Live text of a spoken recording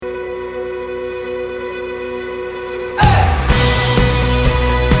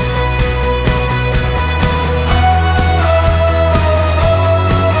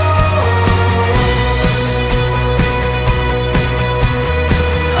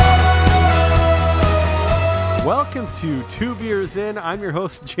welcome to Two Beers In. I'm your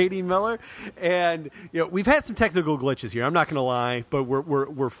host, JD Miller, and we've had some technical glitches here. I'm not going to lie, but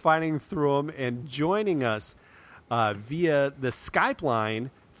we're fighting through them. And joining us via the Skype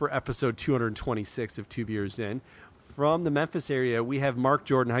line for episode 226 of Two Beers In from the Memphis area, we have Mark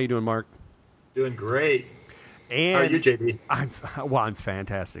Jordan. How you doing, Mark? Doing great. And how are you, JD? I'm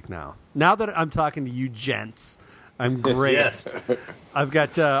fantastic now. Now that I'm talking to you gents, I'm great. Yes. I've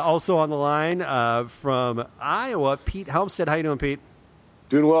got also on the line from Iowa, Pete Helmstead. How you doing, Pete?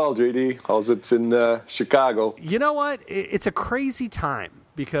 Doing well, JD. How's it in Chicago? You know what? It's a crazy time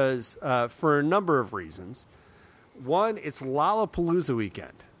because for a number of reasons. One, it's Lollapalooza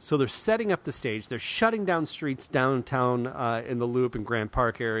weekend. So they're setting up the stage. They're shutting down streets downtown in the Loop and Grand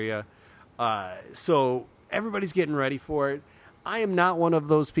Park area. So everybody's getting ready for it. I am not one of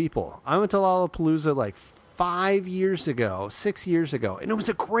those people. I went to Lollapalooza like 6 years ago, and it was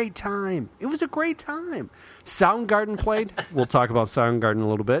a great time. Soundgarden played. We'll talk about Soundgarden a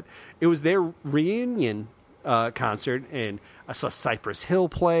little bit. It was their reunion concert, and I saw Cypress Hill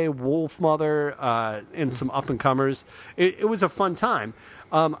play, Wolfmother, and some up-and-comers. It was a fun time.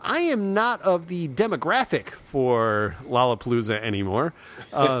 I am not of the demographic for Lollapalooza anymore,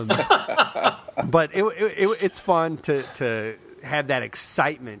 but it's fun to have that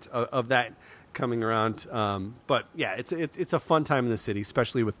excitement of that coming around. But yeah, it's a fun time in the city,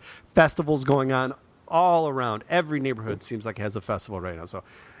 especially with festivals going on all around. Every neighborhood seems like it has a festival right now. So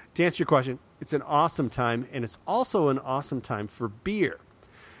to answer your question, it's an awesome time, and it's also an awesome time for beer.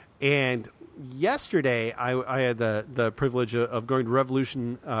 And yesterday, I had the privilege of going to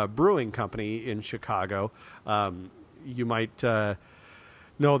Revolution Brewing Company in Chicago. You might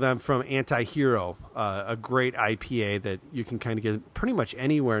know them from Anti-Hero, a great IPA that you can kind of get pretty much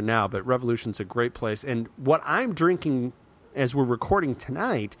anywhere now, but Revolution's a great place. And what I'm drinking as we're recording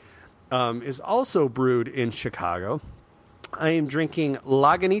tonight is also brewed in Chicago. I am drinking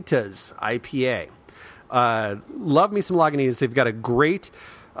Lagunitas IPA. Love me some Lagunitas. They've got a great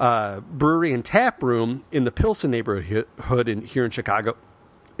brewery and tap room in the Pilsen neighborhood here in Chicago.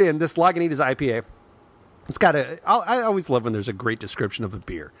 And this Lagunitas IPA, it's got I always love when there's a great description of a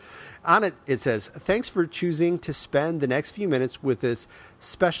beer. On it, it says, "Thanks for choosing to spend the next few minutes with this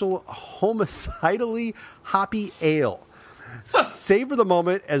special homicidally hoppy ale. Savor the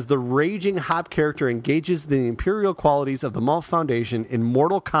moment as the raging hop character engages the imperial qualities of the Malt Foundation in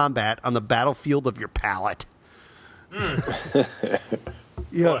mortal combat on the battlefield of your palate."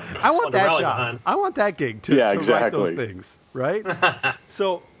 Yeah, I want that job. Behind. I want that gig to write those things, right?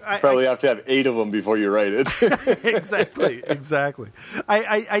 So probably have to have 8 of them before you write it. Exactly.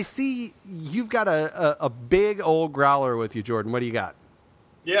 I see you've got a big old growler with you, Jordan. What do you got?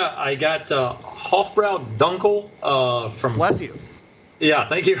 Yeah, I got Hofbrau Dunkel from... Bless you. Yeah,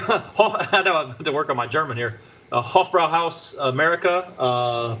 thank you. I know I have to work on my German here. Hofbrauhaus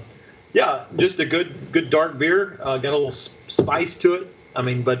America. Yeah, just a good dark beer. Got a little spice to it. I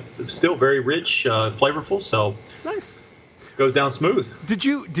mean, but still very rich, flavorful. So nice. Goes down smooth. Did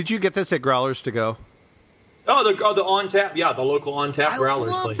you get this at Growlers to Go? Oh, the on tap. Yeah, the local on tap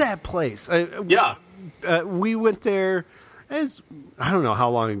Growlers. I love that place. Yeah. We went there as I don't know how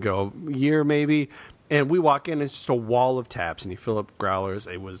long ago, year maybe, and we walk in. It's just a wall of taps, and you fill up Growlers.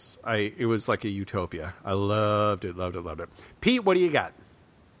 It was like a utopia. I loved it. Pete, what do you got?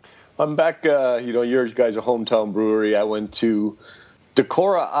 I'm back. You guys are hometown brewery. I went to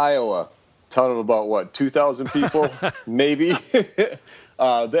Decorah, Iowa, town of about 2,000 people, maybe. They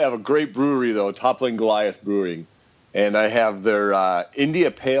have a great brewery though, Toppling Goliath Brewing, and I have their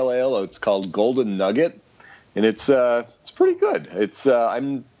India Pale Ale. It's called Golden Nugget, and it's pretty good.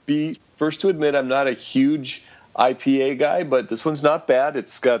 I'm first to admit I'm not a huge IPA guy, but this one's not bad.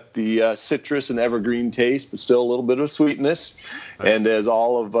 It's got the citrus and evergreen taste, but still a little bit of sweetness. Nice. And as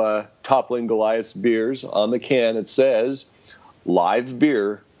all of Toppling Goliath's beers on the can, it says, "Live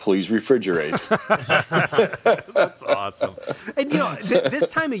beer, please refrigerate." That's awesome. And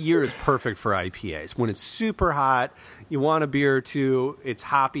this time of year is perfect for IPAs. When it's super hot, you want a beer or two. It's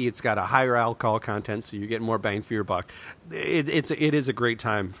hoppy. It's got a higher alcohol content, so you're getting more bang for your buck. It is a great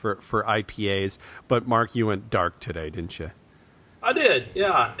time for IPAs. But Mark, you went dark today, didn't you? I did.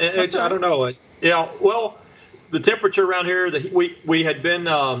 Yeah. I don't know. Yeah. Well, the temperature around here, we had been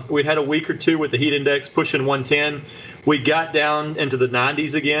we'd had a week or two with the heat index pushing 110. We got down into the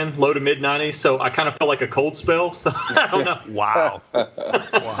 90s again, low to mid 90s. So I kind of felt like a cold spell. So I don't know.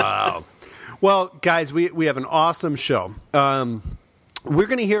 Wow. Well, guys, we have an awesome show. We're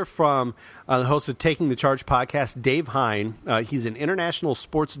going to hear from the host of Taking the Charge podcast, Dave Hein. He's an international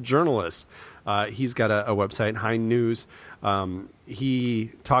sports journalist. He's got a website, Hein News.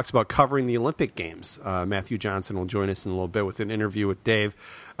 He talks about covering the Olympic Games. Matthew Johnson will join us in a little bit with an interview with Dave.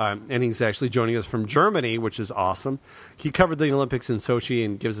 And he's actually joining us from Germany, which is awesome. He covered the Olympics in Sochi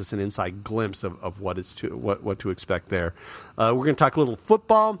and gives us an inside glimpse of what to expect there. We're going to talk a little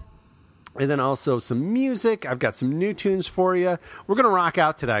football. And then also some music. I've got some new tunes for you. We're going to rock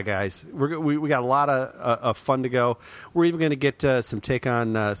out today, guys. We got a lot of fun to go. We're even going to get some take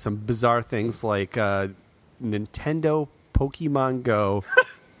on some bizarre things like Nintendo, Pokemon Go,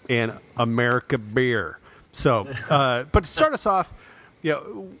 and America Beer. So, but to start us off,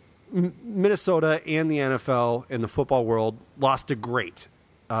 Minnesota and the NFL and the football world lost a great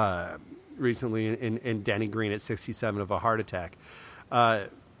recently in Denny Green at 67 of a heart attack.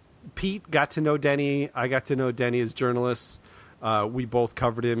 Pete got to know Denny. I got to know Denny as journalists. We both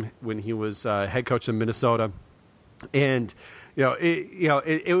covered him when he was head coach in Minnesota, and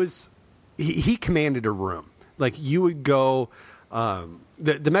it was he commanded a room. Like you would go, the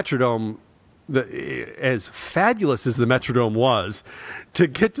Metrodome. As fabulous as the Metrodome was, to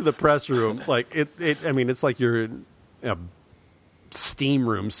get to the press room, like it's like you're in a steam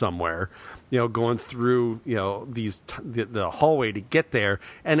room somewhere. Going through, the hallway to get there.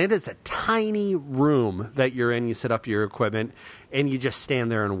 And it is a tiny room that you're in. You set up your equipment and you just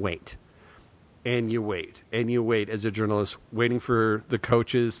stand there and wait. And you wait and you wait as a journalist, waiting for the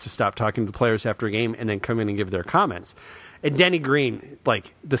coaches to stop talking to the players after a game and then come in and give their comments. And Denny Green,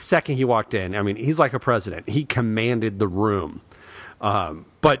 like the second he walked in, he's like a president. He commanded the room.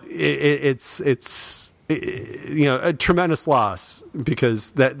 But it's a tremendous loss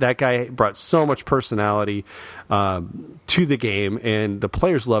because that guy brought so much personality to the game, and the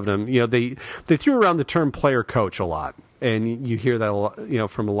players loved him. They threw around the term player coach a lot, and you hear that a lot,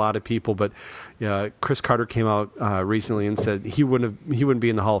 from a lot of people. But Chris Carter came out recently and said he wouldn't be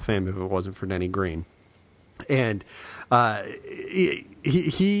in the Hall of Fame if it wasn't for Denny Green, and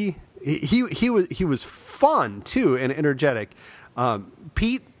he was fun too and energetic.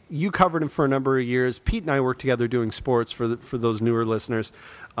 Pete, you covered him for a number of years. Pete and I worked together doing sports for those newer listeners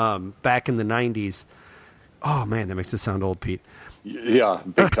back in the 90s. Oh, man, that makes it sound old, Pete. Yeah,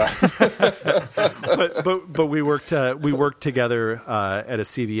 big time. but we worked together at a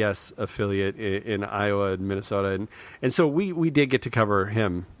CBS affiliate in Iowa and Minnesota, and so we did get to cover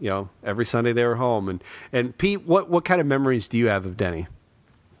him. Every Sunday they were home. And Pete, what kind of memories do you have of Denny?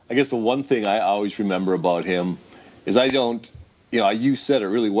 I guess the one thing I always remember about him is you said it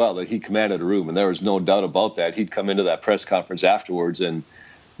really well that he commanded a room, and there was no doubt about that. He'd come into that press conference afterwards, and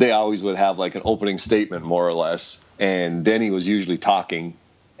they always would have like an opening statement, more or less. And Denny was usually talking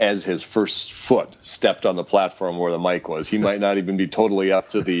as his first foot stepped on the platform where the mic was. He might not even be totally up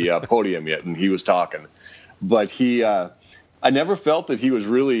to the podium yet, and he was talking. But I never felt that he was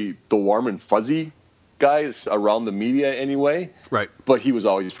really the warm and fuzzy guy around the media anyway. Right. But he was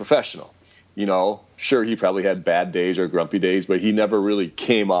always professional. Sure, he probably had bad days or grumpy days, but he never really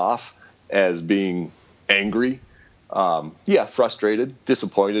came off as being angry. Frustrated,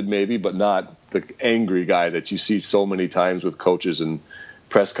 disappointed maybe, but not the angry guy that you see so many times with coaches and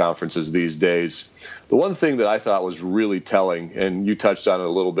press conferences these days. The one thing that I thought was really telling, and you touched on it a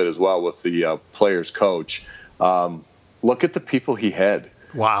little bit as well with the players coach, look at the people he had.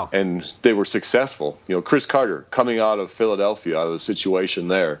 Wow. And they were successful. Chris Carter coming out of Philadelphia, out of the situation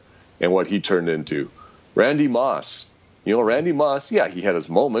there, and what he turned into. Randy Moss. Randy Moss, he had his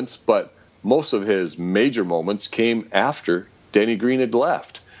moments, but most of his major moments came after Denny Green had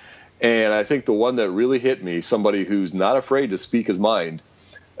left. And I think the one that really hit me, somebody who's not afraid to speak his mind,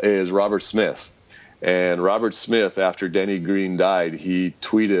 is Robert Smith. And Robert Smith, after Denny Green died, he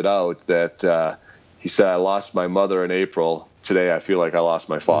tweeted out that he said, "I lost my mother in April. Today I feel like I lost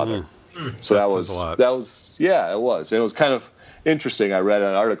my father." So that was it was. And it was kind of interesting. I read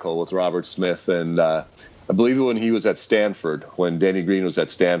an article with Robert Smith, and I believe when he was at Stanford, when Denny Green was at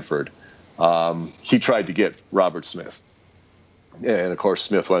Stanford, he tried to get Robert Smith. And, of course,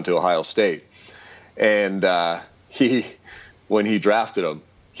 Smith went to Ohio State. And when he drafted him,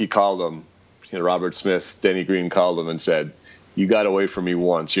 he called him, Robert Smith, Denny Green called him and said, "You got away from me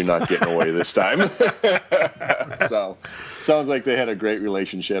once. You're not getting away this time." So sounds like they had a great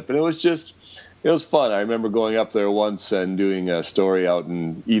relationship. And it was fun. I remember going up there once and doing a story out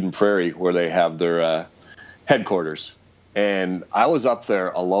in Eden Prairie where they have their headquarters. And I was up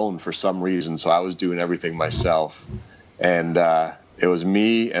there alone for some reason, so I was doing everything myself. And it was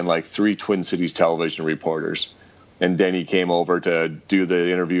me and like 3 Twin Cities television reporters. And Denny came over to do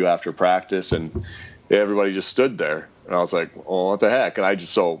the interview after practice, and everybody just stood there. And I was like, "Oh, what the heck?" And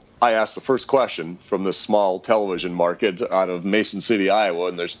I asked the first question from this small television market out of Mason City, Iowa,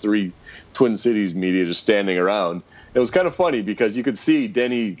 and there's 3 Twin Cities media just standing around. it was kind of funny because you could see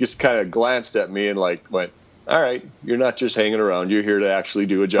Denny just kind of glanced at me and like went, all right, you're not just hanging around. You're here to actually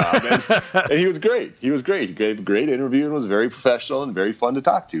do a job. And he was great. He gave a great interview and was very professional and very fun to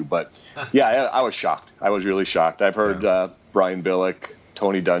talk to. But, yeah, I was shocked. I was really shocked. I've heard Brian Billick,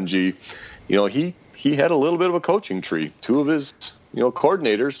 Tony Dungy. He had a little bit of a coaching tree. Two of his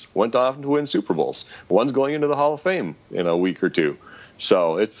coordinators went off to win Super Bowls. One's going into the Hall of Fame in a week or two.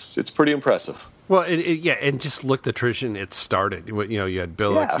 So it's pretty impressive. Well, and just look the tradition it started. You had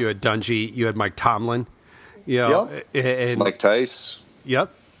Billick, you had Dungy, you had Mike Tomlin. And Mike Tice. Yep.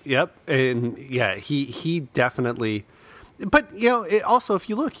 And he definitely. But also if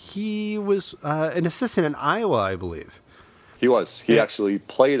you look, he was an assistant in Iowa, I believe. He was. He actually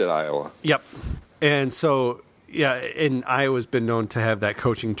played at Iowa. Yep. And so and Iowa's been known to have that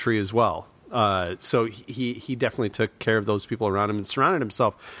coaching tree as well. So he definitely took care of those people around him and surrounded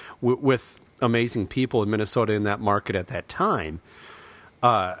himself with amazing people in Minnesota in that market at that time.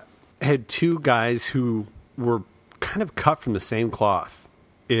 Had two guys who were kind of cut from the same cloth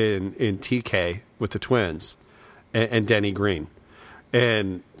in TK with the Twins and Denny Green.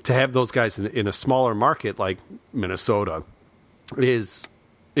 And to have those guys in a smaller market like Minnesota is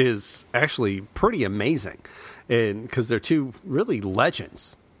actually pretty amazing. And because they're two really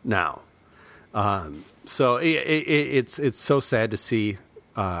legends now. So it's so sad to see,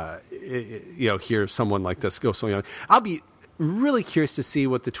 hear someone like this go so young. I'll be really curious to see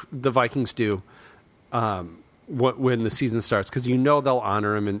what the Vikings do when the season starts, because they'll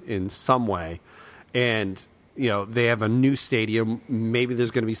honor him in some way, and they have a new stadium. Maybe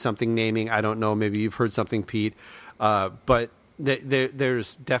there's going to be something naming. I don't know. Maybe you've heard something, Pete. But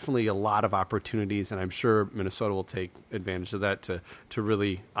there's definitely a lot of opportunities, and I'm sure Minnesota will take advantage of that to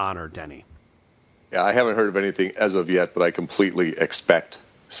really honor Denny. Yeah, I haven't heard of anything as of yet, but I completely expect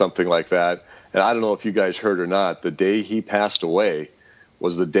something like that. And I don't know if you guys heard or not, the day he passed away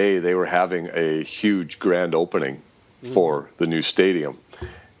was the day they were having a huge grand opening for the new stadium.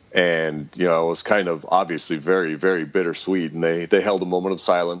 And, it was kind of obviously very, very bittersweet. And they held a moment of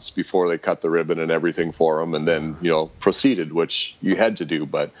silence before they cut the ribbon and everything for him, and then, proceeded, which you had to do.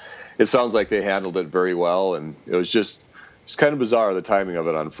 But it sounds like they handled it very well. And it was just kind of bizarre, the timing of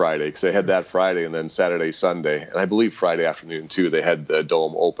it on Friday, because they had that Friday and then Saturday, Sunday. And I believe Friday afternoon, too, they had the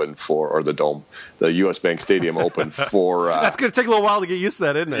dome open the U.S. Bank Stadium open for... That's going to take a little while to get used to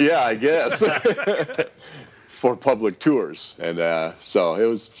that, isn't it? Yeah, I guess. For public tours. And so it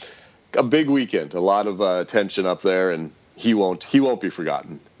was a big weekend, a lot of attention up there, and he won't be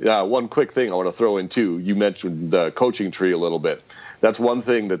forgotten. One quick thing I want to throw in, too. You mentioned the coaching tree a little bit. That's one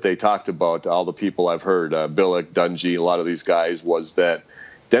thing that they talked about, all the people I've heard, Billick, Dungy, a lot of these guys, was that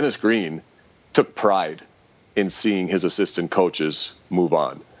Dennis Green took pride in seeing his assistant coaches move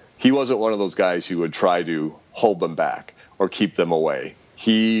on. He wasn't one of those guys who would try to hold them back or keep them away.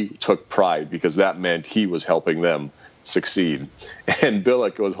 He took pride because that meant he was helping them succeed. And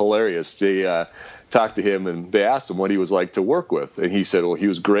Billick was hilarious. They talked to him and they asked him what he was like to work with. And he said, well, he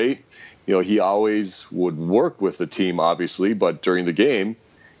was great. He always would work with the team, obviously, but during the game,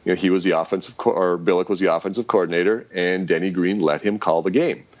 he was the Billick was the offensive coordinator, and Denny Green let him call the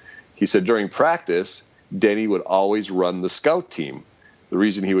game. He said during practice, Denny would always run the scout team. The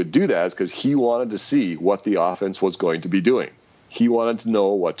reason he would do that is because he wanted to see what the offense was going to be doing. He wanted to know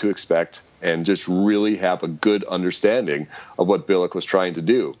what to expect and just really have a good understanding of what Billick was trying to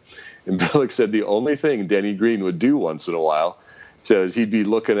do. And Billick said the only thing Denny Green would do once in a while says he'd be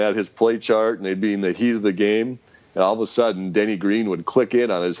looking at his play chart and they'd be in the heat of the game, and all of a sudden Denny Green would click in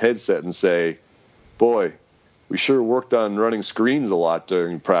on his headset and say, boy, we sure worked on running screens a lot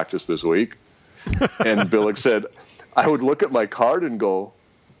during practice this week. And Billick said, I would look at my card and go,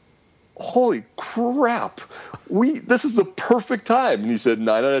 holy crap, this is the perfect time. And he said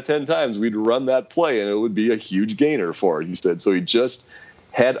 9 out of 10 times we'd run that play and it would be a huge gainer for it. He said, so he just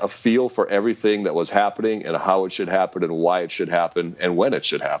had a feel for everything that was happening and how it should happen and why it should happen and when it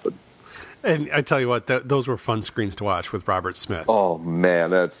should happen. And I tell you what, those were fun screens to watch with Robert Smith. Oh, man,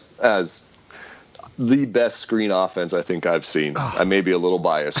 that's the best screen offense I think I've seen. I may be a little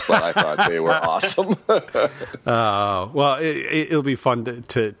biased, but I thought they were awesome. Well, it'll be fun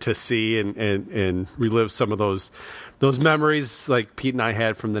to see and relive some of those memories like Pete and I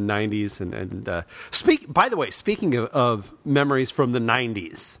had from the 90s. By the way, speaking of memories from the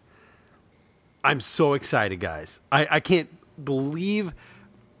 90s, I'm so excited, guys. I can't believe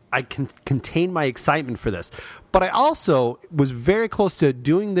I can contain my excitement for this. But I also was very close to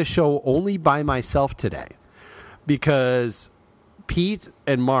doing this show only by myself today because Pete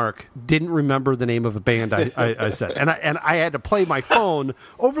and Mark didn't remember the name of a band I said. And I had to play my phone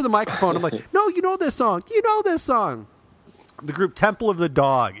over the microphone. I'm like, no, you know this song. You know this song. The group Temple of the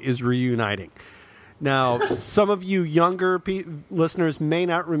Dog is reuniting. Now, some of you younger listeners may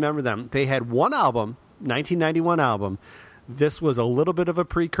not remember them. They had one album, 1991 album. This was a little bit of a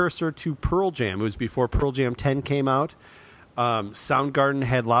precursor to Pearl Jam. It was before Pearl Jam 10 came out. Soundgarden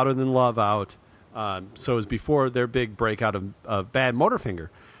had Louder Than Love out. So it was before their big breakout of Bad Motorfinger.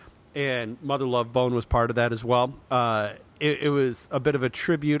 And Mother Love Bone was part of that as well. It was a bit of a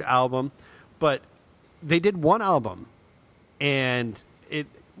tribute album. But they did one album, and it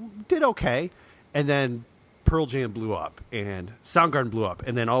did okay. And then Pearl Jam blew up, and Soundgarden blew up.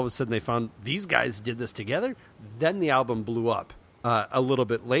 And then all of a sudden they found these guys did this together. Then the album blew up a little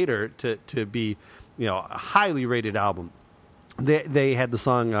bit later to be, a highly rated album. They had the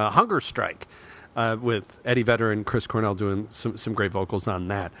song Hunger Strike with Eddie Vedder and Chris Cornell doing some great vocals on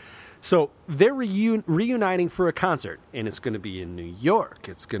that. So they're reuniting for a concert, and it's going to be in New York.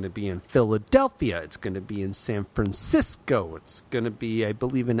 It's going to be in Philadelphia. It's going to be in San Francisco. It's going to be, I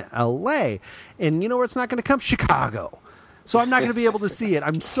believe, in L.A. And you know where it's not going to come? Chicago. So I'm not going to be able to see it.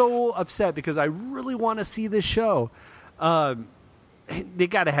 I'm so upset because I really want to see this show. They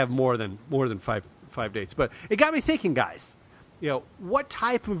got to have more than five dates. But it got me thinking, guys. What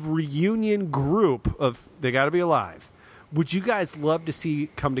type of reunion group of They Gotta Be Alive would you guys love to see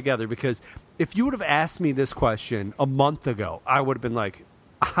come together? Because if you would have asked me this question a month ago, I would have been like,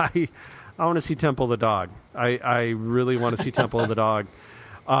 I want to see Temple of the Dog. I really want to see Temple of the Dog.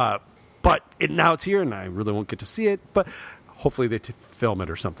 But now it's here, and I really won't get to see it. But hopefully they film it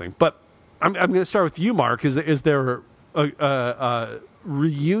or something. But I'm going to start with you, Mark. Is there a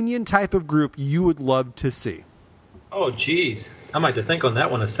reunion type of group you would love to see? Oh, geez. I might have to think on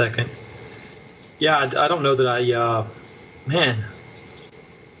that one a second. Yeah, I don't know that I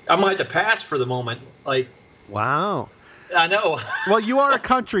might have to pass for the moment. Wow. I know. Well, you are a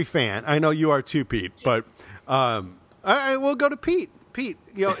country fan. I know you are too, Pete. But all right, we'll go to Pete. Pete,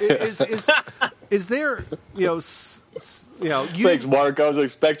 is there, Thanks, Mark. I was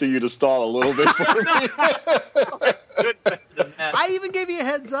expecting you to stall a little bit for me. I even gave you a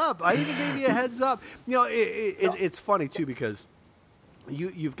heads up. It's funny too because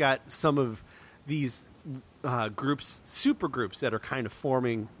you've got some of these groups, super groups that are kind of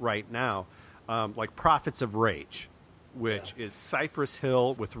forming right now, like Prophets of Rage, which is Cypress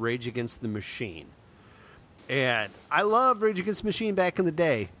Hill with Rage Against the Machine. And I loved Rage Against the Machine back in the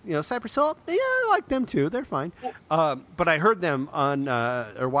day. Cypress Hill, yeah, I like them too. They're fine. But I heard them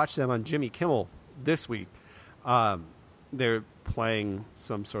or watched them on Jimmy Kimmel this week. They're playing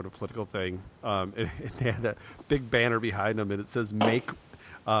some sort of political thing. They had a big banner behind them, and it says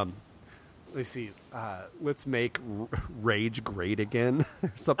let's make Rage great again,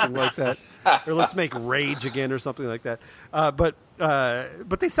 or something like that, or let's make Rage again, or something like that. But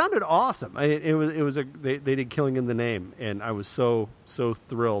they sounded awesome. They did Killing in the Name, and I was so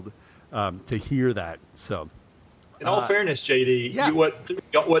thrilled to hear that. So, in all fairness, JD, yeah.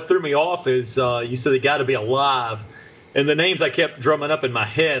 What threw me off is you said They Got to Be Alive, and the names I kept drumming up in my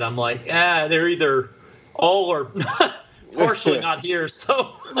head. I'm like, they're either all or partially not here.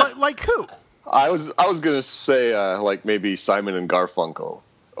 So, like who? I was gonna say like maybe Simon and Garfunkel.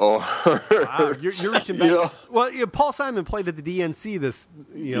 Wow, you're reaching back. Well, Paul Simon played at the DNC this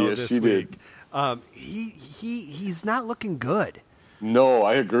week. Did. He's not looking good. No,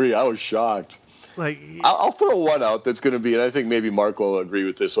 I agree. I was shocked. I'll throw one out that's going to be, and I think maybe Mark will agree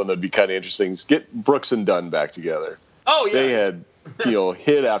with this one. That'd be kind of interesting. Is get Brooks and Dunn back together. Oh yeah, they had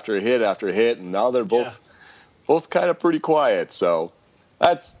hit after hit after hit, and now they're both kind of pretty quiet. So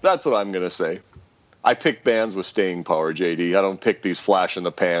that's what I'm going to say. I pick bands with staying power, JD. I don't pick these flash in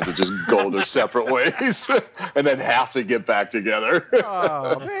the pans and just go their separate ways and then have to get back together.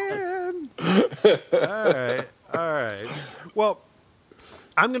 Oh, man. All right. Well,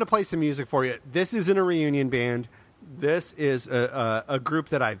 I'm going to play some music for you. This isn't a reunion band. This is a group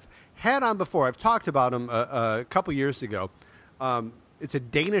that I've had on before. I've talked about them a couple years ago. It's a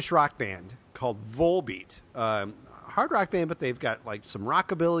Danish rock band called Volbeat. Hard rock band, but they've got like some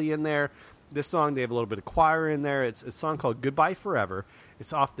rockabilly in there. This song, they have a little bit of choir in there. It's a song called Goodbye Forever.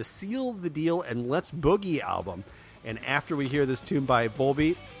 It's off the Seal the Deal and Let's Boogie album. And after we hear this tune by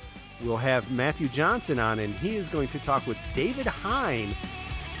Volbeat, we'll have Matthew Johnson on, and he is going to talk with David Hein,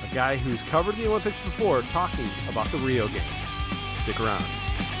 a guy who's covered the Olympics before, talking about the Rio Games. Stick around.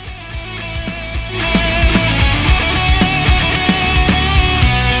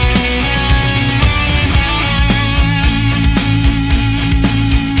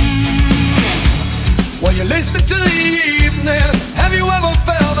 Well, you're listening to the evening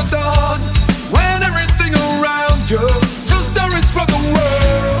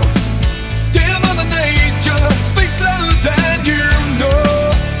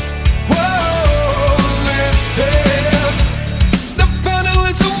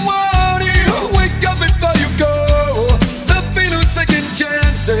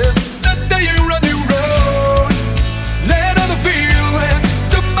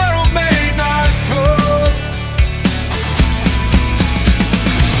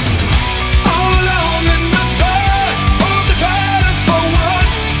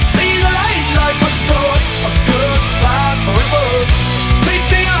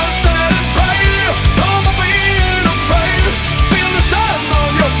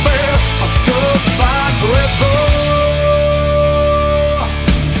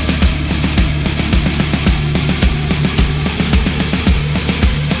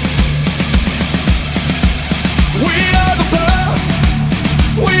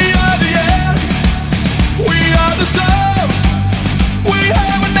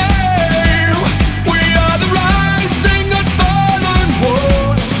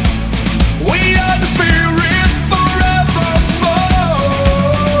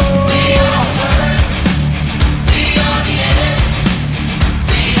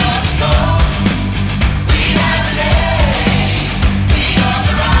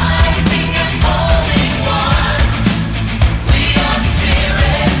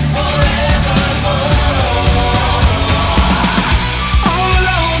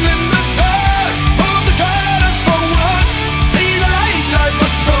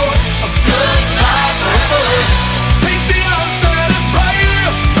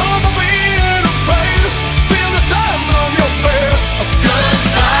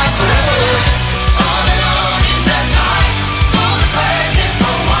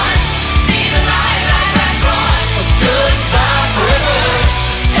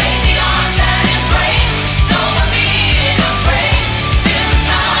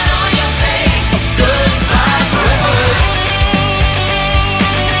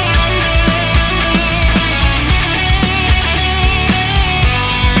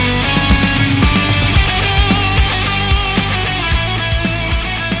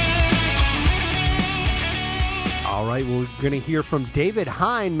going to hear from David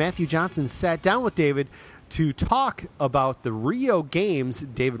Hein. Matthew Johnson sat down with David to talk about the Rio Games.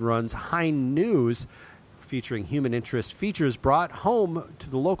 David runs Hein News, featuring human interest features brought home to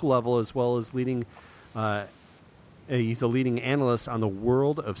the local level, as well as leading. He's a leading analyst on the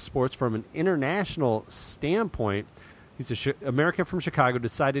world of sports from an international standpoint. He's an American from Chicago,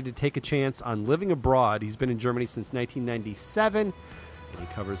 decided to take a chance on living abroad. He's been in Germany since 1997, and he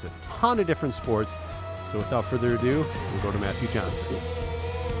covers a ton of different sports. So without further ado, we'll go to Matthew Johnson.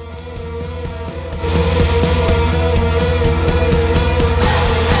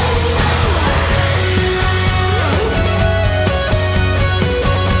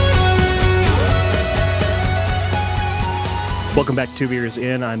 Welcome back to Two Beers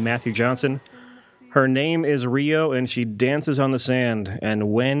In. I'm Matthew Johnson. Her name is Rio, and she dances on the sand.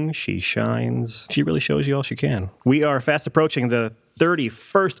 And when she shines, she really shows you all she can. We are fast approaching the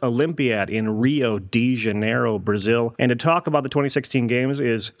 31st Olympiad in Rio de Janeiro, Brazil. And to talk about the 2016 Games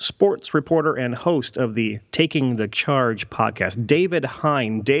is sports reporter and host of the Taking the Charge podcast, David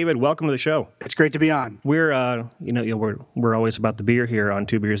Hein. David, welcome to the show. It's great to be on. We're, we're always about the beer here on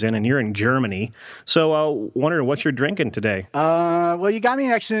Two Beers In, and you're in Germany. So, wondering what you're drinking today. Well, you got me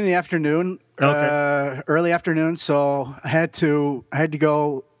actually in the afternoon. Okay. Early afternoon, so I had to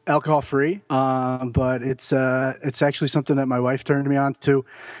go alcohol free. But it's actually something that my wife turned me on to.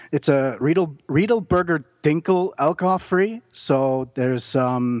 It's a Riedelberger Dinkel alcohol free. So there's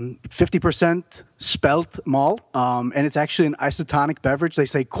 50% spelt malt, and it's actually an isotonic beverage. They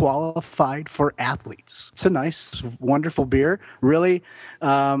say qualified for athletes. It's a nice, wonderful beer. Really,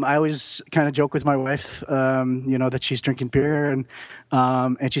 I always kind of joke with my wife, that she's drinking beer, and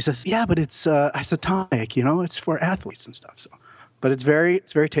she says, "Yeah, but it's isotonic. It's for athletes and stuff." So. But it's very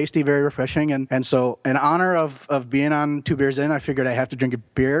tasty, very refreshing. And so in honor of being on Two Beers In, I figured I have to drink a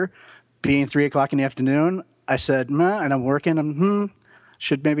beer. Being 3:00 in the afternoon, I said, and I'm working,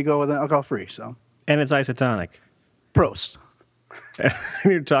 should maybe go with an alcohol free. So. And it's isotonic. Prost.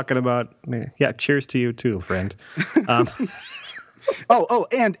 You're talking about, cheers to you too, friend. And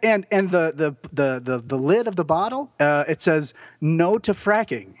the lid of the bottle, it says no to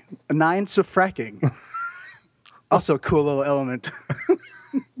fracking, 9 to fracking. Also a cool little element.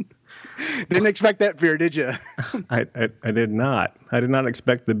 Didn't expect that beer, did you? I did not. I did not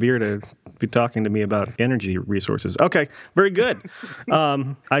expect the beer to be talking to me about energy resources. Okay, very good.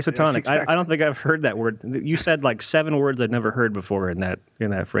 Isotonic. Yes, I don't think I've heard that word. You said like 7 words I'd never heard before in that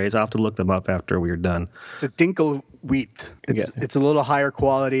phrase. I'll have to look them up after we're done. It's a Dinkel wheat. It's a little higher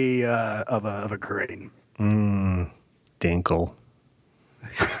quality of a grain. Dinkel.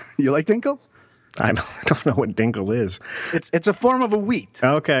 You like Dinkel? I don't know what Dinkel is. It's a form of a wheat.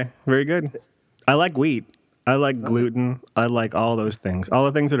 Okay, very good. I like wheat. I like gluten. I like all those things. All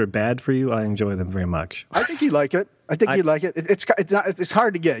the things that are bad for you, I enjoy them very much. I think you like it. You'd like it. It's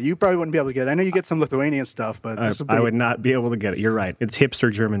hard to get. You probably wouldn't be able to get it. I know you get some Lithuanian stuff, but I would not be able to get it. You're right. It's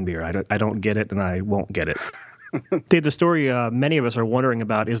hipster German beer. I don't get it, and I won't get it. Dave, the story many of us are wondering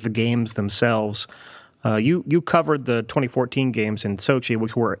about is the games themselves. You covered the 2014 games in Sochi,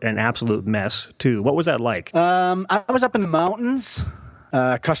 which were an absolute mess, too. What was that like? I was up in the mountains,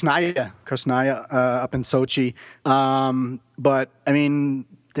 Krasnaya up in Sochi. But, I mean,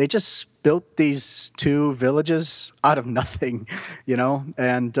 they just built these 2 villages out of nothing,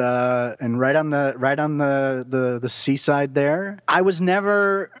 and right on the seaside there.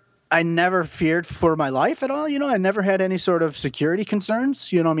 I never feared for my life at all. I never had any sort of security concerns.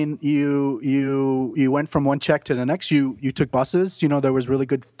 I mean, you went from one check to the next. You took buses. There was really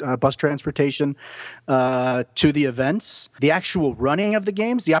good bus transportation to the events. The actual running of the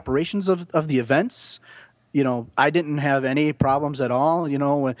games, the operations of the events, I didn't have any problems at all.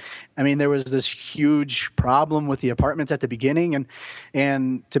 I mean, there was this huge problem with the apartments at the beginning.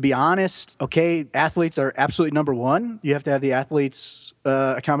 And to be honest, okay, athletes are absolutely number one. You have to have the athletes'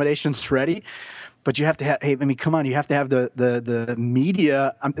 accommodations ready. But you have to have. Hey, I mean, come on! You have to have the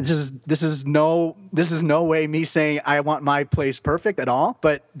media. This is no way me saying I want my place perfect at all.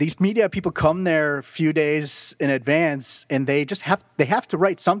 But these media people come there a few days in advance, and they just have to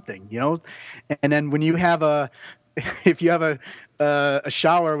write something, And then when you have if you have a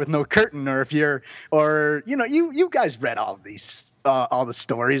shower with no curtain, or you guys read all these all the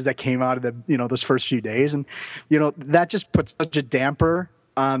stories that came out of the those first few days, and that just puts such a damper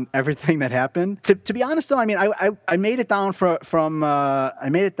on everything that happened. To be honest, though, I mean, I made it down I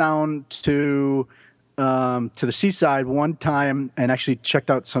made it down to the seaside one time and actually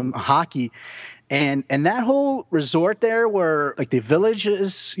checked out some hockey. And that whole resort there, where like the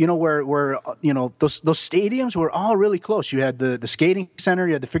villages, where those stadiums were all really close. You had the skating center,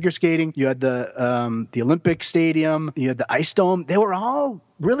 you had the figure skating, you had the Olympic Stadium, you had the ice dome. They were all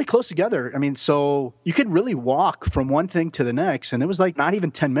really close together. I mean, so you could really walk from one thing to the next, and it was like not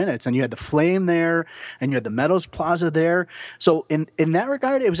even 10 minutes. And you had the Flame there, and you had the Meadows Plaza there. So in that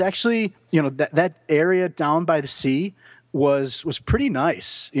regard, it was actually, that area down by the sea was pretty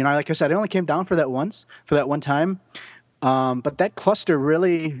nice. Like I said, I only came down for that one time. But that cluster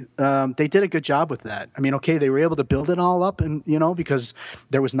really, they did a good job with that. I mean, okay, they were able to build it all up and, because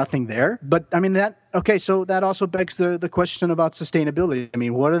there was nothing there. But I mean, so that also begs the question about sustainability. I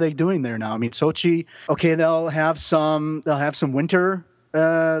mean, what are they doing there now? I mean, Sochi, okay, they'll have some winter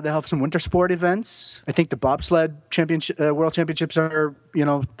sport events. I think the bobsled world championships are,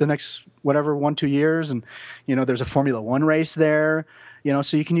 the next, 1-2 years. And, there's a Formula One race there,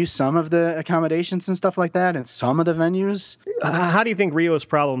 so you can use some of the accommodations and stuff like that and some of the venues. How do you think Rio's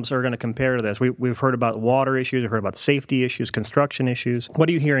problems are going to compare to this? We've heard about water issues. We've heard about safety issues, construction issues. What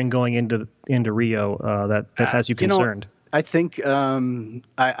are you hearing going into Rio that has you concerned? I think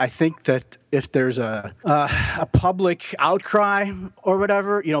that if there's a public outcry or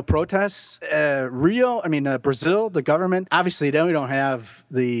whatever, protests, Brazil, the government, obviously they don't have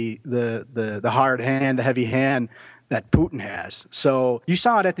the hard hand, the heavy hand that Putin has. So you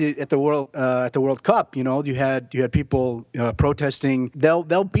saw it at the World Cup. You had people protesting.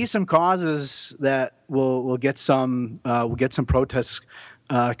 There'll be some causes that will get some protests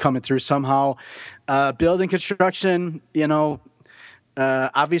coming through somehow. Building construction,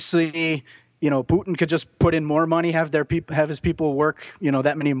 obviously, Putin could just put in more money, have his people work,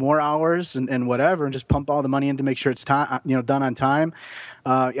 that many more hours and whatever, and just pump all the money in to make sure it's done on time.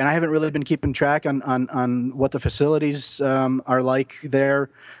 And I haven't really been keeping track on what the facilities are like there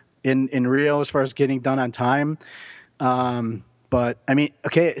in Rio as far as getting done on time. But I mean,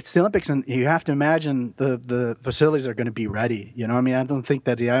 okay, it's the Olympics, and you have to imagine the facilities are going to be ready. I don't think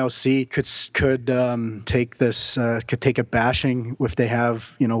that the IOC could take a bashing if they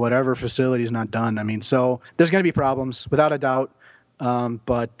have whatever facility is not done. I mean, so there's going to be problems without a doubt.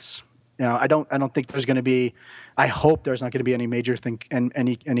 But I don't think there's going to be. I hope there's not going to be any major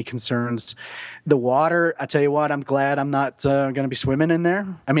any concerns. The water, I tell you what, I'm glad I'm not going to be swimming in there.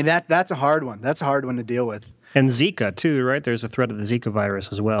 I mean, that's a hard one. That's a hard one to deal with. And Zika too, right? There's a threat of the Zika virus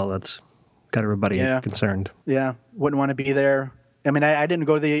as well. That's got everybody concerned. Yeah, wouldn't want to be there. I mean, I didn't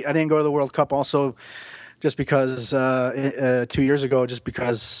go to the World Cup also, just because 2 years ago, just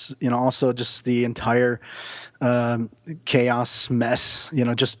because also just the entire chaos mess.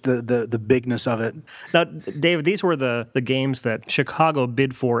 Just the bigness of it. Now, Dave, these were the games that Chicago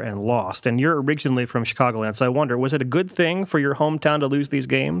bid for and lost, and you're originally from Chicagoland, so I wonder, was it a good thing for your hometown to lose these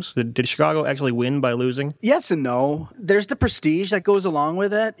games? Did Chicago actually win by losing? Yes and no. There's the prestige that goes along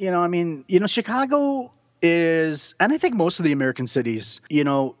with it. Chicago is, and I think most of the American cities,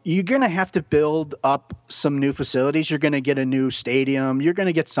 you're going to have to build up some new facilities. You're going to get a new stadium. You're going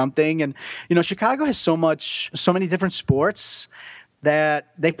to get something. And, Chicago has so many different sports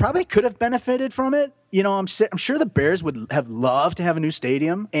that they probably could have benefited from it. I'm sure the Bears would have loved to have a new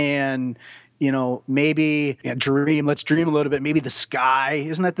stadium, and maybe let's dream a little bit. Maybe the Sky,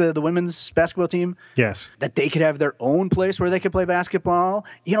 isn't that the women's basketball team? Yes. That they could have their own place where they could play basketball.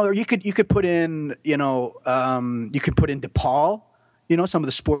 Or you could put in, DePaul, some of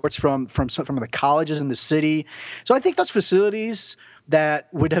the sports from the colleges in the city. So I think those facilities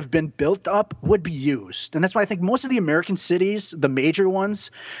that would have been built up would be used. And that's why I think most of the American cities, the major ones,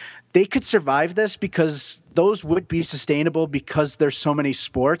 they could survive this because those would be sustainable because there's so many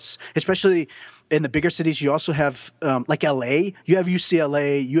sports, especially in the bigger cities. You also have like LA, you have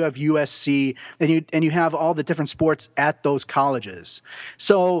UCLA, you have USC, and you have all the different sports at those colleges.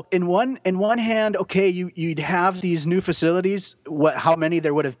 So in one hand, okay, you'd have these new facilities. How many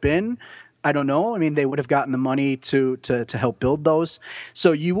there would have been, I don't know. I mean, they would have gotten the money to help build those.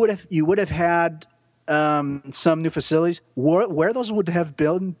 So you would have had some new facilities. Where those would have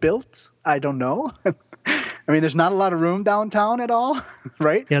been built, I don't know. I mean, there's not a lot of room downtown at all,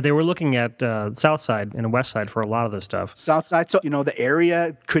 right? Yeah, they were looking at South Side and West Side for a lot of this stuff. South Side, so the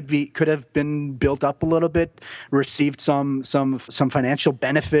area could have been built up a little bit, received some financial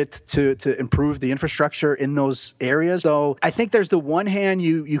benefit to improve the infrastructure in those areas. So I think there's the one hand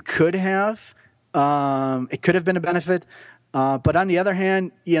you could have, it could have been a benefit, but on the other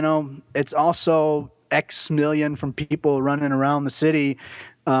hand, it's also X million from people running around the city.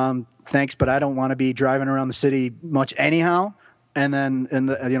 Thanks, but I don't want to be driving around the city much anyhow. And then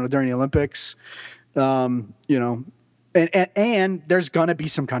during the Olympics, And there's going to be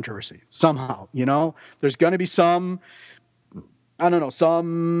some controversy somehow, there's going to be some, I don't know,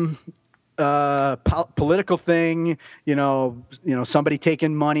 some political thing, somebody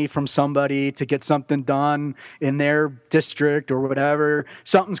taking money from somebody to get something done in their district or whatever.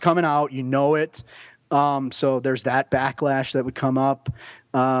 Something's coming out, it. So there's that backlash that would come up.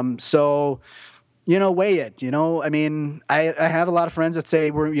 So, weigh it. I mean, I have a lot of friends that say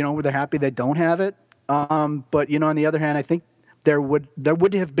they're happy they don't have it. But on the other hand, I think there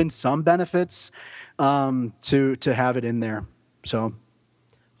would have been some benefits to have it in there. So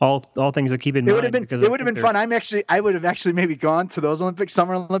all things to keep in mind. It would have been fun. I would have actually maybe gone to those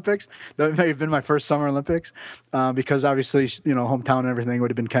Summer Olympics. That may have been my first Summer Olympics, because obviously hometown and everything would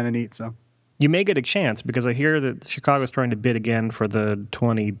have been kind of neat. So you may get a chance, because I hear that Chicago's trying to bid again for the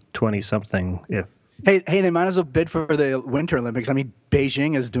 2020 something. Hey, they might as well bid for the Winter Olympics. I mean,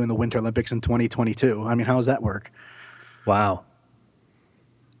 Beijing is doing the Winter Olympics in 2022. I mean, how does that work? Wow.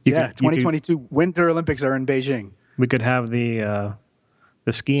 2022 Winter Olympics are in Beijing. We could have the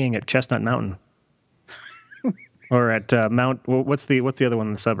skiing at Chestnut Mountain, or at Mount. What's the other one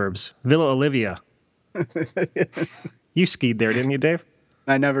in the suburbs? Villa Olivia. You skied there, didn't you, Dave?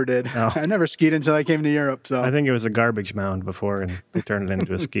 I never did. Oh. I never skied until I came to Europe. So I think it was a garbage mound before, and they turned it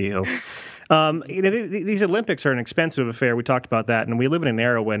into a ski hill. These Olympics are an expensive affair. We talked about that, and we live in an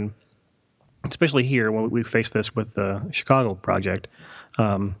era when, especially here, when we face this with the Chicago project,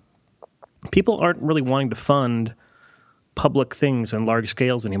 people aren't really wanting to fund public things on large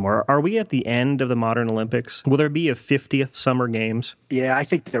scales anymore. Are we at the end of the modern Olympics? Will there be a 50th Summer Games? Yeah, I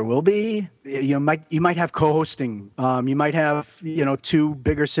think there will be. You might have co-hosting. You might have two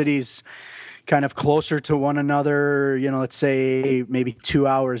bigger cities kind of closer to one another, let's say maybe 2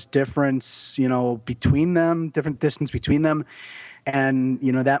 hours difference, between them, different distance between them. And,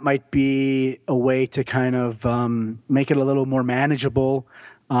 that might be a way to kind of make it a little more manageable,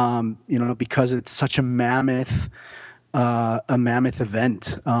 because it's such a mammoth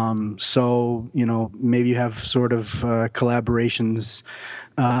event. So, maybe you have sort of collaborations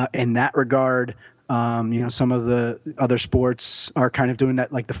in that regard. Some of the other sports are kind of doing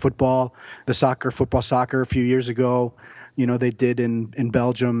that, like the football, soccer a few years ago. They did in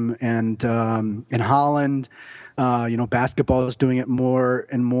Belgium and in Holland. Basketball is doing it more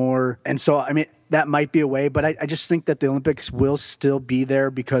and more. And so, I mean, that might be a way, but I just think that the Olympics will still be there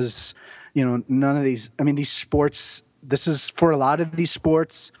because, none of these sports, this is for a lot of these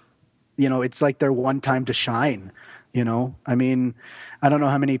sports, it's like their one time to shine, I mean, I don't know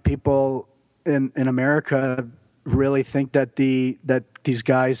how many people in America really think that these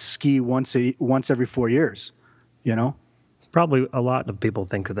guys ski once every 4 years, Probably a lot of people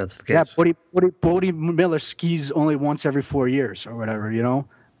think that that's the case. Yeah, Bodie Miller skis only once every 4 years or whatever,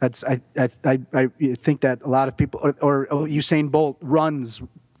 That's I think that a lot of people, or Usain Bolt runs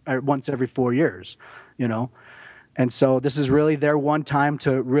once every 4 years, And so this is really their one time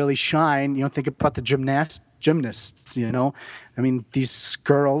to really shine. Think about the gymnasts. I mean, these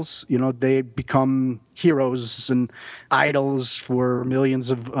girls, they become heroes and idols for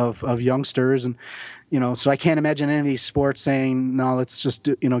millions of youngsters. And, so I can't imagine any of these sports saying, no, let's just,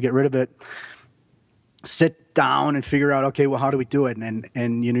 get rid of it. Sit down and figure out, okay, well, how do we do it?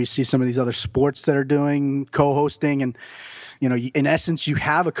 And you see some of these other sports that are doing co-hosting, and in essence, you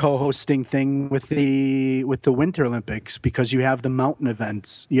have a co-hosting thing with the Winter Olympics because you have the mountain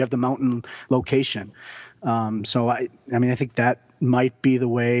events, you have the mountain location. So I think that might be the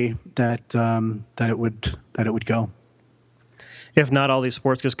way that it would go. If not, all these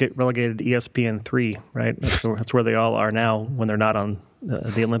sports just get relegated to ESPN3, right? That's where they all are now when they're not on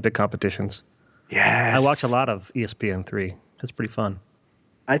the Olympic competitions. Yes. I watch a lot of ESPN3. That's pretty fun.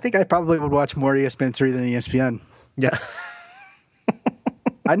 I think I probably would watch more ESPN3 than ESPN. Yeah.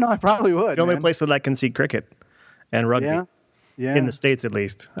 I know I probably would. It's the only place that I can see cricket and rugby. Yeah. In the States, at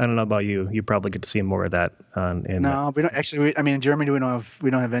least. I don't know about you. You probably get to see more of that. No, we don't. Actually, in Germany, we don't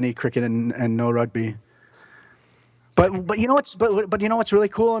have any cricket and no rugby. But you know what's really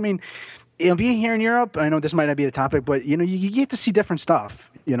cool? I mean, being here in Europe, I know this might not be the topic, but you get to see different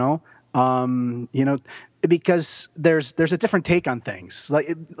stuff. Because there's a different take on things.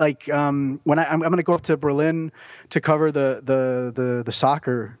 Like when I'm going to go up to Berlin to cover the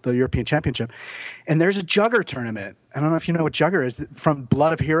soccer, the European Championship, and there's a jugger tournament. I don't know if you know what jugger is, from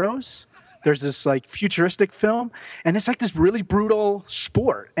Blood of Heroes. There's this like futuristic film, and it's like this really brutal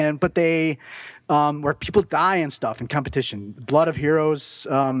sport, but they where people die and stuff in competition. Blood of Heroes.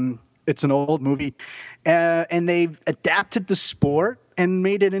 It's an old movie, and they've adapted the sport and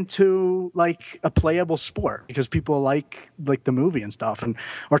made it into like a playable sport because people like the movie and stuff,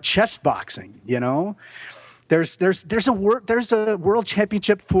 or chess boxing. There's a world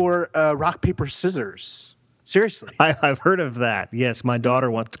championship for rock paper scissors. Seriously, I've heard of that. Yes, my daughter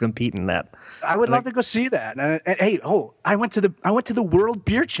wants to compete in that. I would love to go see that. And hey, I went to the World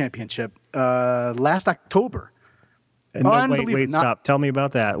Beer Championship last October. And wait, stop. Tell me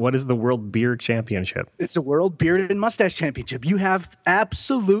about that. What is the World Beer Championship? It's a World Beard and Mustache Championship. You have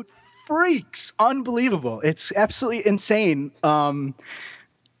absolute freaks. Unbelievable. It's absolutely insane.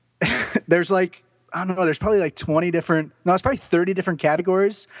 There's like, I don't know, there's probably like it's probably 30 different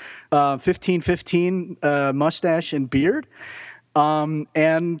categories, 15 mustache and beard,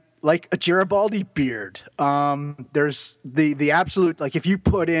 and like a Garibaldi beard. There's the absolute, like if you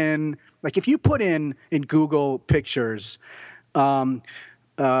put in Google pictures, World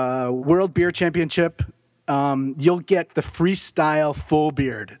Beer Championship, you'll get the freestyle full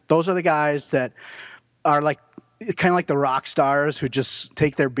beard. Those are the guys that are like kind of like the rock stars who just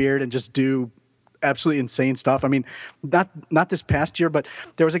take their beard and just do absolutely insane stuff. I mean, not this past year, but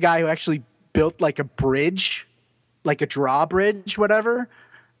there was a guy who actually built like a bridge, like a drawbridge, whatever,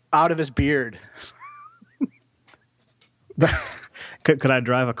 out of his beard. Could I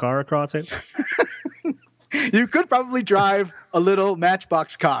drive a car across it? You could probably drive a little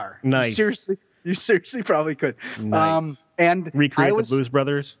Matchbox car. Nice. You seriously probably could. Nice. And recreate the Blues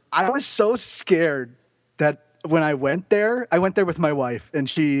Brothers. I was so scared that when I went there with my wife, and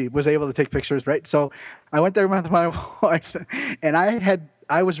she was able to take pictures, right? So I went there with my wife, and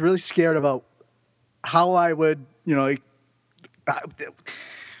I was really scared about how I would, how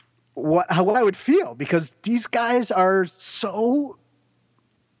I would feel, because these guys are so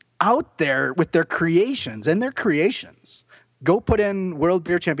out there with their creations. Go put in World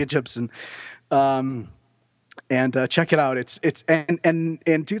Beer Championships and check it out. It's in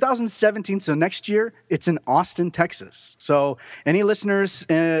 2017. So next year it's in Austin, Texas. So any listeners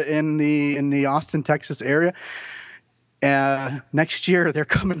in the Austin, Texas area, next year they're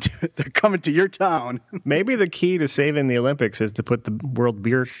coming to your town. Maybe the key to saving the Olympics is to put the World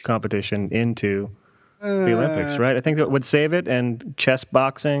Beer Competition into the Olympics, right? I think that would save it, and chess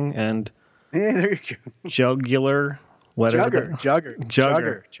boxing and there you go. Jugular, whatever. Jugger,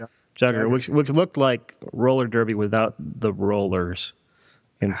 which looked like roller derby without the rollers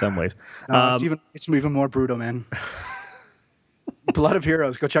in some ways. It's even more brutal, man. Blood of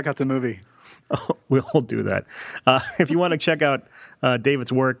Heroes. Go check out the movie. Oh, we'll do that. If you want to check out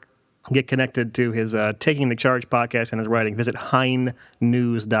David's work, get connected to his Taking the Charge podcast and his writing, visit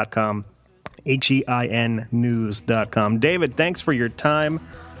HeinNews.com. HEIN news.com. David, thanks for your time.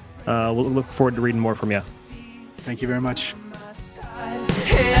 We'll look forward to reading more from you. Thank you very much.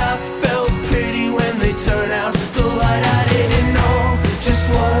 Hey, I felt pity when they turned out the light. I didn't know just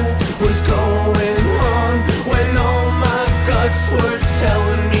what was going on, when all my guts were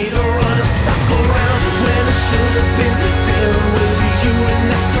telling me to run and stuck around when I should have been there with you.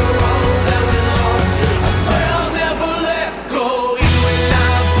 And after all that we lost, I swear I'll never let go. You and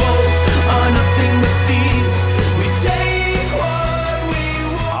I both are nothing but thieves. We take what we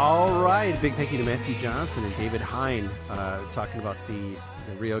want. All right, big thank you to Matthew Johnson and David Hein talking about the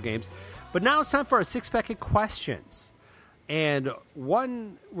Rio Games. But now it's time for our six-pack of questions. And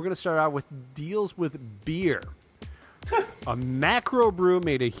one, we're going to start out with deals with beer. A macro brew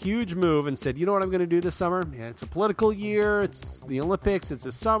made a huge move and said, you know what I'm going to do this summer? Yeah, it's a political year. It's the Olympics. It's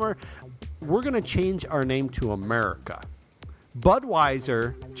the summer. We're going to change our name to America.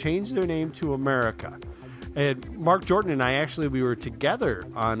 Budweiser changed their name to America. And Mark Jordan and I, we were together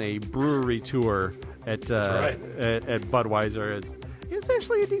on a brewery tour at Budweiser. It's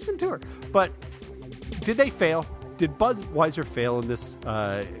actually a decent tour. But did they fail? Did Budweiser fail in this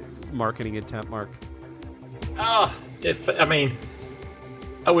marketing attempt, Mark? I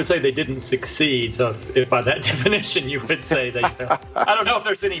would say they didn't succeed. So if by that definition you would say they failed. I don't know if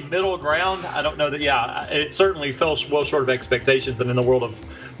there's any middle ground. I don't know that. Yeah, it certainly fell well short of expectations. And in the world of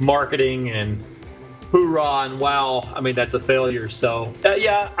marketing and hoorah and wow, that's a failure. So,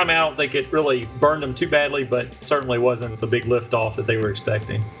 I don't think it really burned them too badly, but certainly wasn't the big liftoff that they were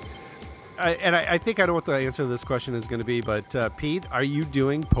expecting. I think I know what the answer to this question is going to be, but Pete, are you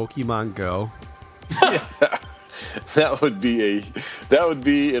doing Pokemon Go? That would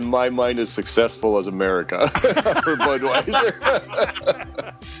be in my mind as successful as America for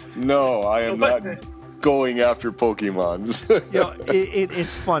Budweiser. No, I am not going after Pokemons.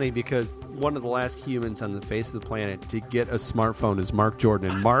 It's funny because one of the last humans on the face of the planet to get a smartphone is Mark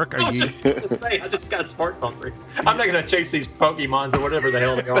Jordan. And Mark, are you? I just got a smartphone for you. I'm not going to chase these Pokemons or whatever the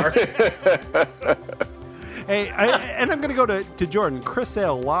hell they are. Hey, and I'm going to go to Jordan. Chris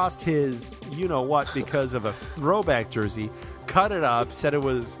Sale lost his you-know-what because of a throwback jersey cut it up, said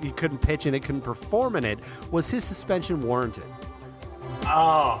he couldn't pitch in it, couldn't perform in it. Was his suspension warranted?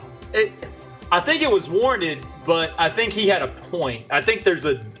 I think it was warranted, but I think he had a point. I think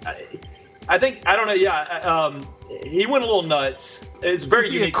I don't know. Yeah, he went a little nuts. It's very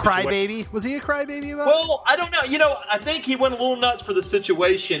unique. Was he a crybaby about it? Well, I don't know. I think he went a little nuts for the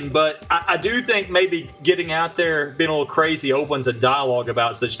situation, but I do think maybe getting out there, being a little crazy, opens a dialogue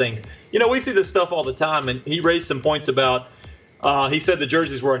about such things. We see this stuff all the time, and he raised some points about. He said the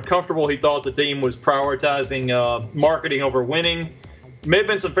jerseys were uncomfortable. He thought the team was prioritizing marketing over winning. May have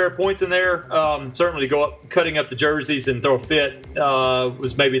been some fair points in there. Certainly, cutting up the jerseys and throw a fit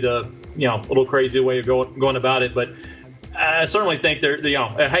was maybe the little crazy way of going about it. But I certainly think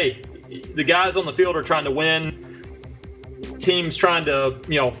hey, the guys on the field are trying to win. Teams trying to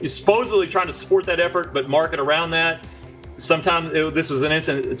supposedly trying to support that effort, but market around that. Sometimes this was an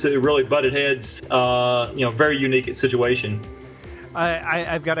incident. It really butted heads. Very unique situation.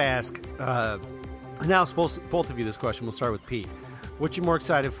 I've got to ask. Now, both of you this question. We'll start with Pete. What you more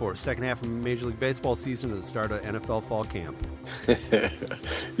excited for? Second half of Major League Baseball season or the start of NFL fall camp?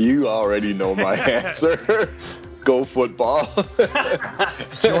 You already know my answer. Go football.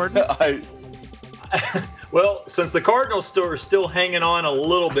 Jordan? Well, since the Cardinals are still hanging on a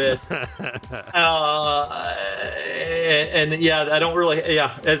little bit, I don't really,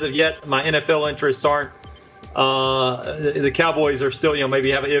 as of yet, my NFL interests aren't. The Cowboys are still,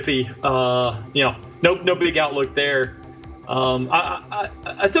 maybe have an iffy, no big outlook there.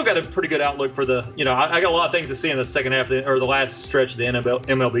 I still got a pretty good outlook for the, I got a lot of things to see in the second half or the last stretch of the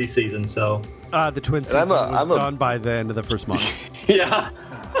MLB season. So the Twins season was done by the end of the first month. Yeah.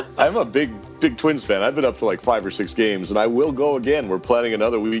 I'm a big Twins fan. I've been up to like 5 or 6 games, and I will go again. We're planning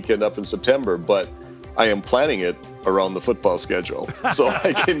another weekend up in September, but I am planning it around the football schedule, so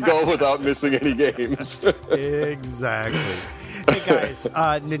I can go without missing any games. Exactly. Hey, guys,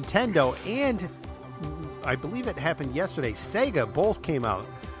 Nintendo and I believe it happened yesterday, Sega both came out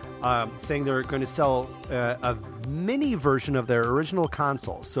saying they're going to sell a mini version of their original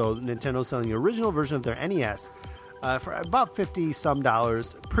console. So Nintendo's selling the original version of their NES for about $50-some,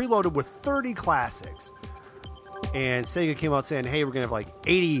 preloaded with 30 classics. And Sega came out saying, hey, we're going to have like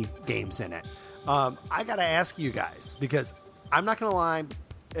 80 games in it. I got to ask you guys, because I'm not going to lie,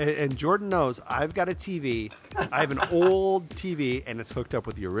 and Jordan knows, I've got a TV. I have an old TV, and it's hooked up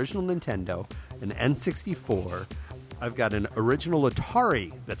with the original Nintendo, an N64. I've got an original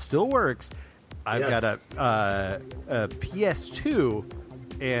Atari that still works. I've got a PS2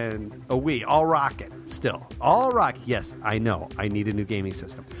 and a Wii, all rocking still. All rock. Yes, I know. I need a new gaming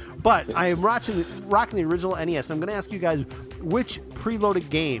system. But I am rocking the original NES. And I'm going to ask you guys, which preloaded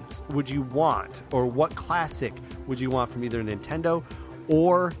games would you want, or what classic would you want from either Nintendo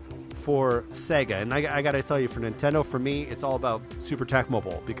or for Sega? And I got to tell you, for Nintendo, for me, it's all about Super Tecmo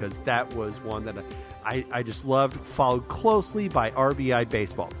Bowl, because that was one that I just loved, followed closely by RBI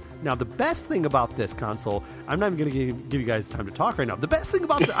Baseball. Now, the best thing about this console, I'm not even going to give you guys time to talk right now. The best thing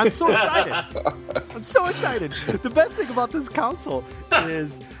about I'm so excited. I'm so excited. The best thing about this console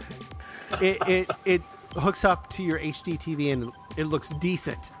is it hooks up to your HD TV and it looks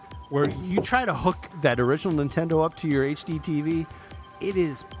decent. Where you try to hook that original Nintendo up to your HD TV, it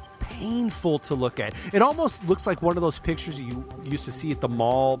is painful to look at. It almost looks like one of those pictures you used to see at the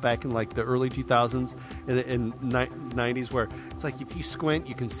mall back in like the early 2000s and 90s, where it's like if you squint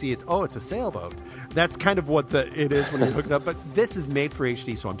you can see it's a sailboat. That's kind of what it is when you hook it up. But this is made for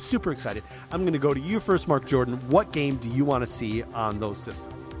HD, so I'm super excited. I'm going to go to you first, Mark Jordan. What game do you want to see on those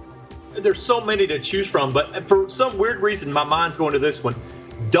systems? There's so many to choose from, but for some weird reason my mind's going to this one.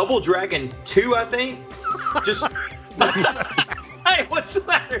 Double Dragon 2, I think. Just hey, what's the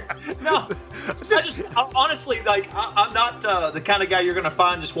matter? No, honestly, I'm not the kind of guy you're going to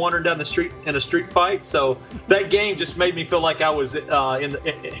find just wandering down the street in a street fight. So that game just made me feel like I was in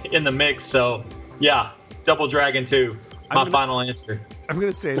the mix. So yeah, Double Dragon 2, my final answer. I'm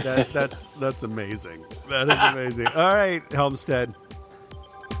going to say that's amazing. That is amazing. All right, Helmstead.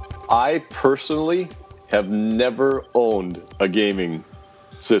 I personally have never owned a gaming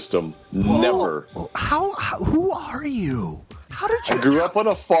system. Never. Who are you? How did you? I grew up on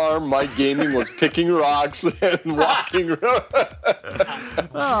a farm. My gaming was picking rocks and walking around.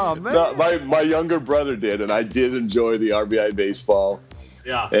 Oh man! My younger brother did, and I did enjoy the RBI Baseball.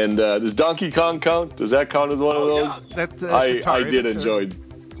 Yeah. And does Donkey Kong count? Does that count as one of those? Yeah. That's I did enjoy.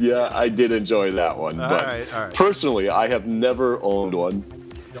 Yeah, I did enjoy that one. All right. Personally, I have never owned one.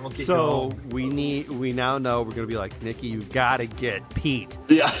 So we now know we're going to be like, Nikki, you got to get Pete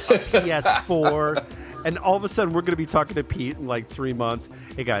a PS4 And all of a sudden, we're going to be talking to Pete in like 3 months.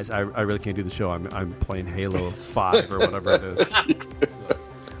 Hey guys, I really can't do the show. I'm playing Halo 5 or whatever it is.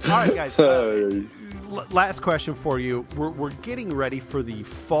 All right, guys. Last question for you. We're getting ready for the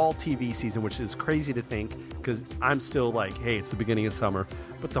fall TV season, which is crazy to think because I'm still like, hey, it's the beginning of summer.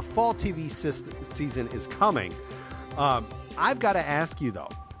 But the fall TV season is coming. I've got to ask you, though.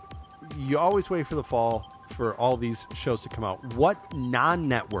 You always wait for the fall for all these shows to come out. What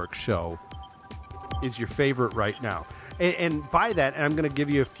non-network show is your favorite right now? And by that, and I'm going to give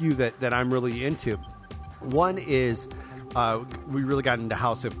you a few that I'm really into. One is we really got into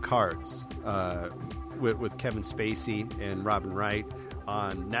House of Cards with Kevin Spacey and Robin Wright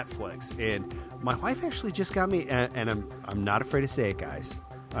on Netflix. And my wife actually just got me, and I'm not afraid to say it, guys.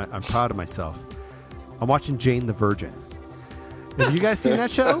 I'm proud of myself. I'm watching Jane the Virgin. Have you guys seen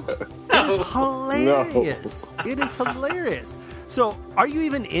that show? It is hilarious. No. It is hilarious. So, are you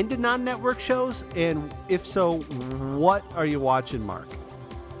even into non-network shows? And if so, what are you watching, Mark?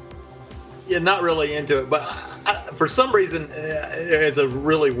 Yeah, not really into it, but for some reason, it's a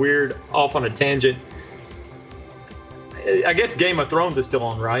really weird, off on a tangent. I guess Game of Thrones is still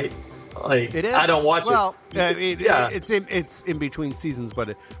on, right? Like, it is. I don't watch it. Yeah, it's in between seasons,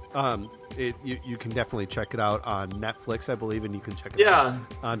 but you can definitely check it out on Netflix, I believe, and you can check it out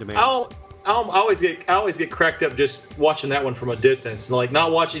on demand. I always get cracked up just watching that one from a distance, like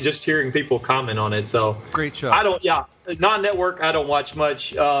not watching, just hearing people comment on it. So great show. Non-network. I don't watch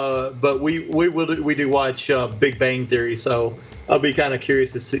much, but we do watch Big Bang Theory. So I'll be kind of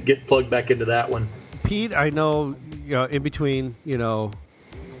curious to get plugged back into that one. Pete, I know in between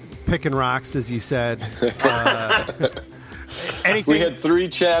picking rocks, as you said. Anything? We had 3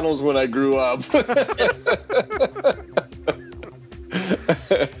 channels when I grew up.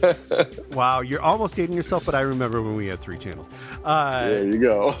 Wow, you're almost dating yourself, but I remember when we had 3 channels. There you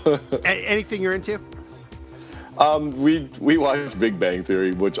go. Anything you're into? We watch Big Bang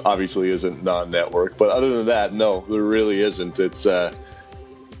Theory, which obviously isn't non-network, but other than that, no, there really isn't. It's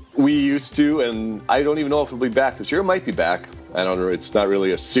we used to, and I don't even know if it'll be back this year. It might be back. I don't know. It's not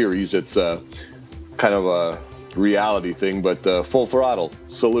really a series. It's kind of a reality thing, but Full Throttle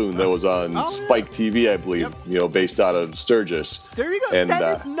Saloon that was on Spike TV, I believe. Yep. Based out of Sturgis. There you go. And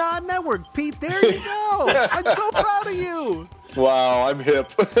that is non-network, Pete. There you go. I'm so proud of you. Wow, I'm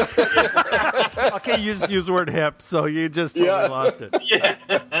hip. Okay, you just use the word hip, so you just totally lost it.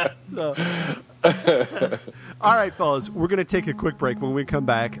 Yeah. So. All right, fellas, we're going to take a quick break. When we come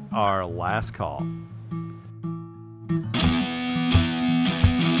back, our last call.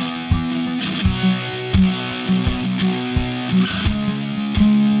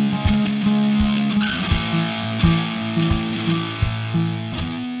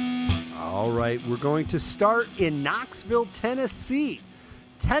 All right, we're going to start in Knoxville, Tennessee.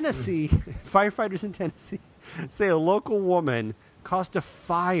 Firefighters in Tennessee say a local woman caused a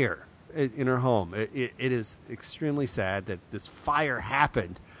fire in her home. It is extremely sad that this fire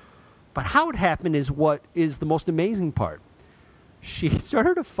happened. But how it happened is what is the most amazing part. She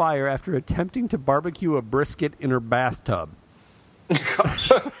started a fire after attempting to barbecue a brisket in her bathtub.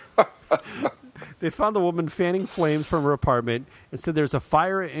 Gosh. They found the woman fanning flames from her apartment and said there's a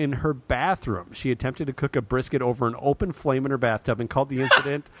fire in her bathroom. She attempted to cook a brisket over an open flame in her bathtub and called the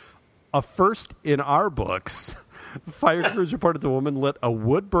incident a first in our books. Fire crews reported the woman lit a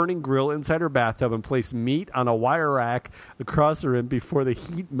wood-burning grill inside her bathtub and placed meat on a wire rack across her rim before the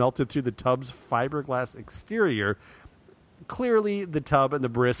heat melted through the tub's fiberglass exterior. Clearly, the tub and the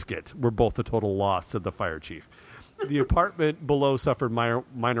brisket were both a total loss, said the fire chief. The apartment below suffered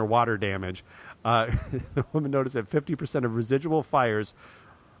minor water damage. The woman noticed that 50% of residual fires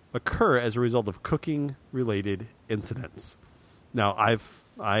occur as a result of cooking-related incidents. Now, I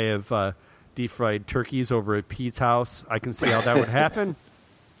have deep-fried turkeys over at Pete's house. I can see how that would happen.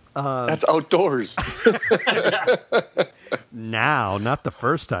 That's outdoors. Now, not the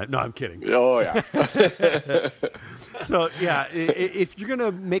first time. No, I'm kidding. Oh, yeah. So, yeah, if you're going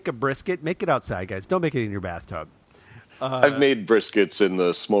to make a brisket, make it outside, guys. Don't make it in your bathtub. I've made briskets in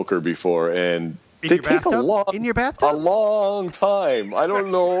the smoker before, and they take in your bathtub? a long time. I don't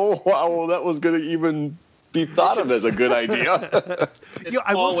know how that was going to even be thought of as a good idea. It's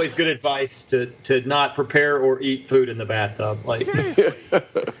always good advice to not prepare or eat food in the bathtub. Like seriously.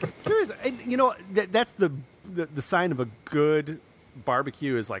 And, that's the sign of a good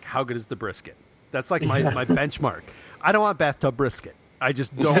barbecue is like how good is the brisket. That's like my benchmark. I don't want bathtub brisket. I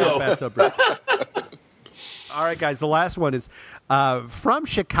just don't want bathtub brisket. All right, guys. The last one is from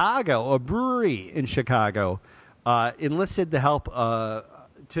Chicago. A brewery in Chicago enlisted the help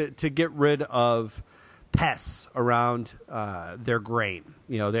to get rid of pests around their grain.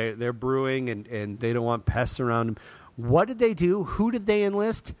 They're brewing and they don't want pests around them. What did they do? Who did they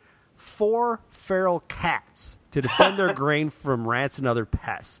enlist? 4 feral cats to defend their grain from rats and other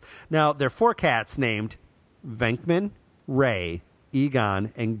pests. Now, they're 4 cats named Venkman, Ray,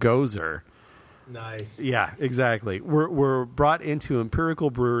 Egon, and Gozer. Nice. Yeah, exactly. We're brought into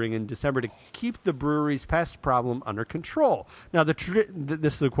Empirical Brewing in December to keep the brewery's pest problem under control. Now,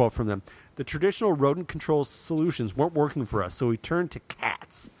 this is a quote from them. The traditional rodent control solutions weren't working for us, so we turned to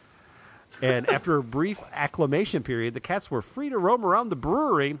cats. And after a brief acclimation period, the cats were free to roam around the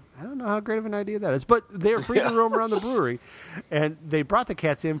brewery. I don't know how great of an idea that is, but they're free to roam around the brewery. And they brought the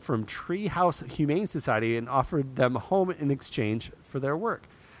cats in from Treehouse Humane Society and offered them a home in exchange for their work.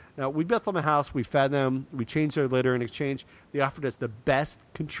 Now, we built them a house, we fed them, we changed their litter in exchange. They offered us the best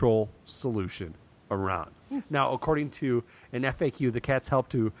control solution around. Now, according to an FAQ, the cats help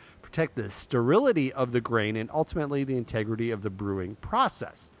to protect the sterility of the grain and ultimately the integrity of the brewing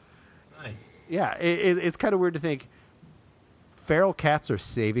process. Nice. Yeah, it's kind of weird to think feral cats are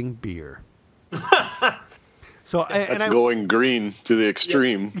saving beer. So That's going green to the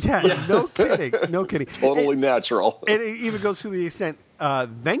extreme. Yeah, no kidding. Totally natural. And it even goes to the extent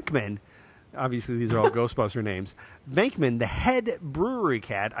Venkman, obviously these are all Ghostbuster names, Venkman, the head brewery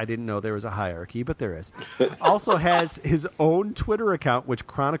cat, I didn't know there was a hierarchy, but there is, also has his own Twitter account which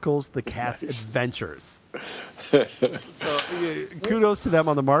chronicles the cat's adventures. So kudos to them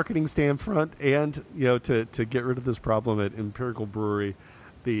on the marketing stand front and to get rid of this problem at Empirical Brewery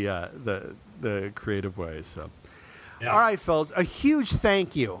the creative ways. So all right, fellas, a huge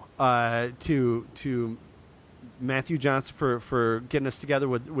thank you to Matthew Johnson for getting us together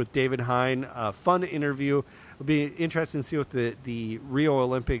with David Hein. Fun interview. It'll be interesting to see what the Rio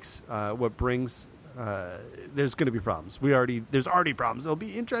Olympics what brings. There's going to be problems. There's already problems. It'll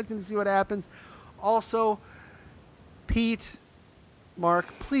be interesting to see what happens. Also, Pete, Mark,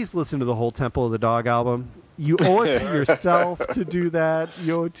 please listen to the whole Temple of the Dog album. You owe it to yourself to do that.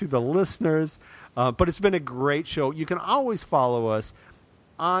 You owe it to the listeners. But it's been a great show. You can always follow us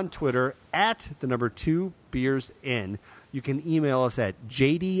on Twitter at the number 2beersin. You can email us at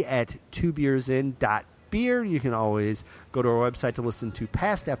jd@2beersin.beer. You can always go to our website to listen to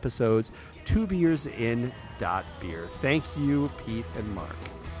past episodes, 2beersin.beer. Thank you, Pete and Mark.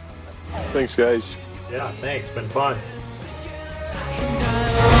 Thanks, guys. Yeah, thanks. Been fun.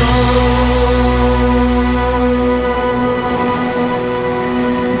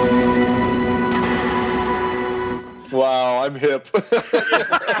 Wow, I'm hip.